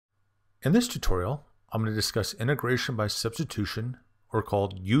In this tutorial, I'm going to discuss integration by substitution, or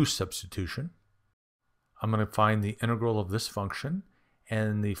called Use Substitution. I'm going to find the integral of this function,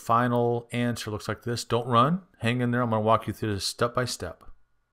 and the final answer looks like this. Don't run, hang in there. I'm going to walk you through this step by step.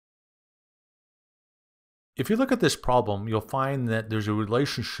 If you look at this problem, you'll find that there's a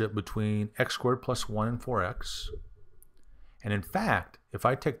relationship between x squared plus 1 and 4x. And in fact, if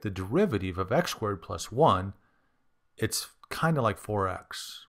I take the derivative of x squared plus 1, it's kind of like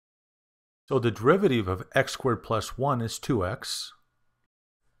 4x. So the derivative of x squared plus 1 is 2x.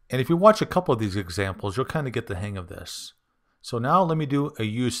 And if you watch a couple of these examples, you'll kind of get the hang of this. So now let me do a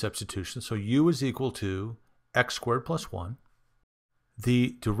u substitution. So u is equal to x squared plus 1.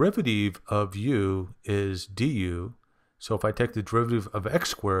 The derivative of u is du. So if I take the derivative of x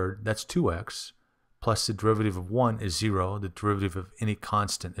squared, that's 2x, plus the derivative of 1 is 0. The derivative of any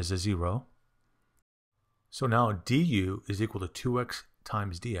constant is a 0. So now du is equal to 2x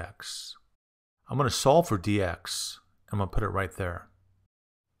times dx. I'm going to solve for dx. I'm going to put it right there.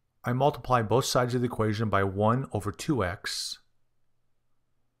 I multiply both sides of the equation by 1 over 2x.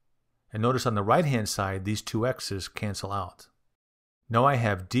 And notice on the right-hand side, these 2x's cancel out. Now I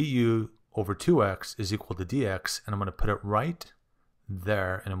have du over 2x is equal to dx, and I'm going to put it right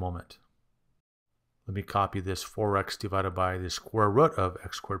there in a moment. Let me copy this 4x divided by the square root of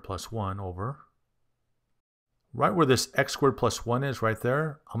x squared plus 1 over. Right where this x squared plus 1 is, right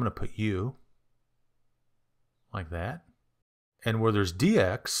there, I'm going to put u, like that. And where there's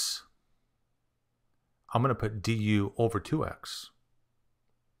dx, I'm going to put du over 2x.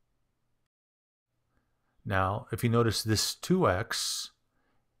 Now, if you notice this 2x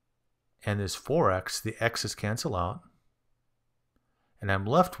and this 4x, the x's cancel out. And I'm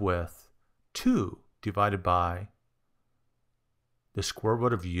left with 2 divided by the square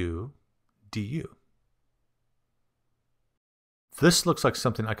root of u du. This looks like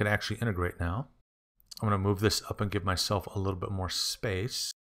something I can actually integrate now. I'm going to move this up and give myself a little bit more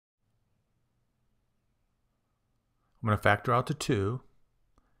space. I'm going to factor out to 2.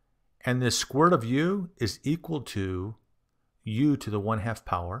 And this square root of u is equal to u to the 1/2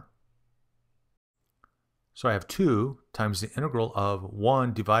 power. So I have 2 times the integral of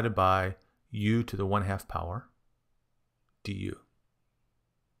 1 divided by u to the 1/2 power du.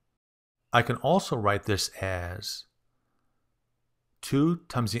 I can also write this as 2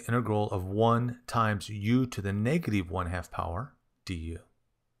 times the integral of 1 times u to the negative 1/2 power du.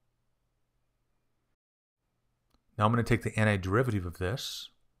 Now I'm going to take the antiderivative of this.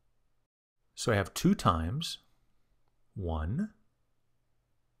 So I have 2 times 1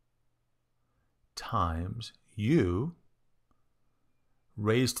 times u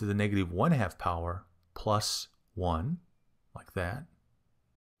raised to the negative 1/2 power plus 1, like that.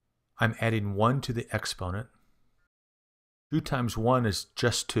 I'm adding 1 to the exponent. 2 times 1 is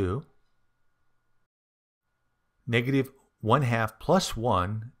just 2. Negative 1/2 plus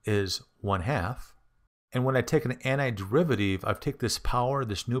 1 is 1/2. And when I take an antiderivative, I take this power,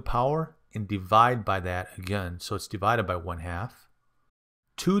 this new power, and divide by that again. So it's divided by 1/2.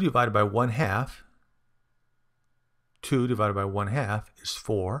 2 divided by 1/2, 2 divided by 1/2 is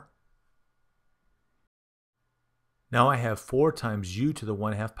 4. Now I have 4 times u to the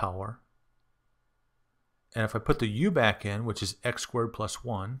 1/2 power. And if I put the u back in, which is x squared plus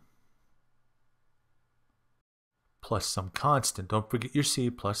 1, plus some constant, don't forget your c,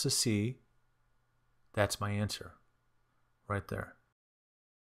 plus a c, that's my answer, right there.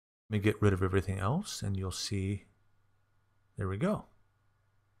 Let me get rid of everything else, and you'll see, there we go.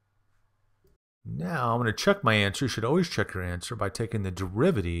 Now I'm going to check my answer. You should always check your answer by taking the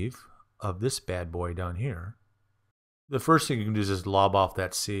derivative of this bad boy down here. The first thing you can do is just lob off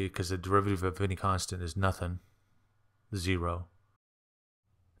that c, because the derivative of any constant is nothing, 0.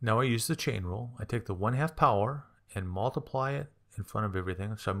 Now I use the chain rule. I take the 1/2 power and multiply it in front of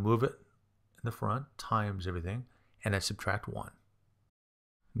everything. So I move it in the front, times everything, and I subtract 1.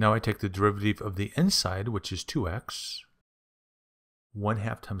 Now I take the derivative of the inside, which is 2x.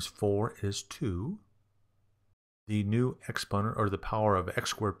 1/2 times 4 is 2. The new exponent, or the power of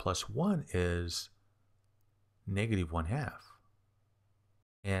x squared plus 1, is negative 1/2.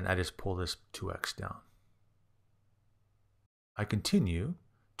 And I just pull this 2x down. I continue.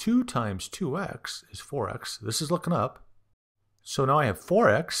 2 times 2x is 4x. This is looking up. So now I have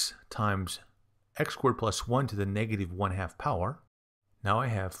 4x times x squared plus 1 to the negative 1/2 power. Now I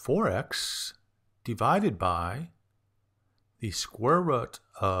have 4x divided by the square root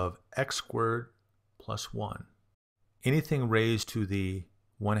of x squared plus 1. Anything raised to the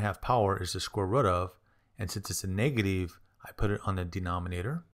 1/2 power is the square root of, and since it's a negative, I put it on the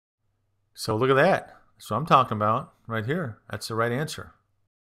denominator. So look at that. That's what I'm talking about right here. That's the right answer.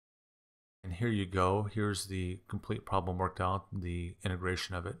 And here you go. Here's the complete problem worked out, the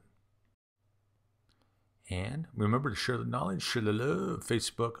integration of it. And remember to share the knowledge, share the love,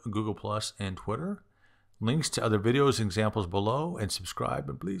 Facebook, Google+, and Twitter. Links to other videos and examples below, and subscribe,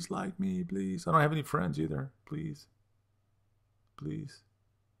 and please like me, please. I don't have any friends either. Please. Please.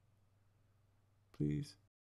 Please.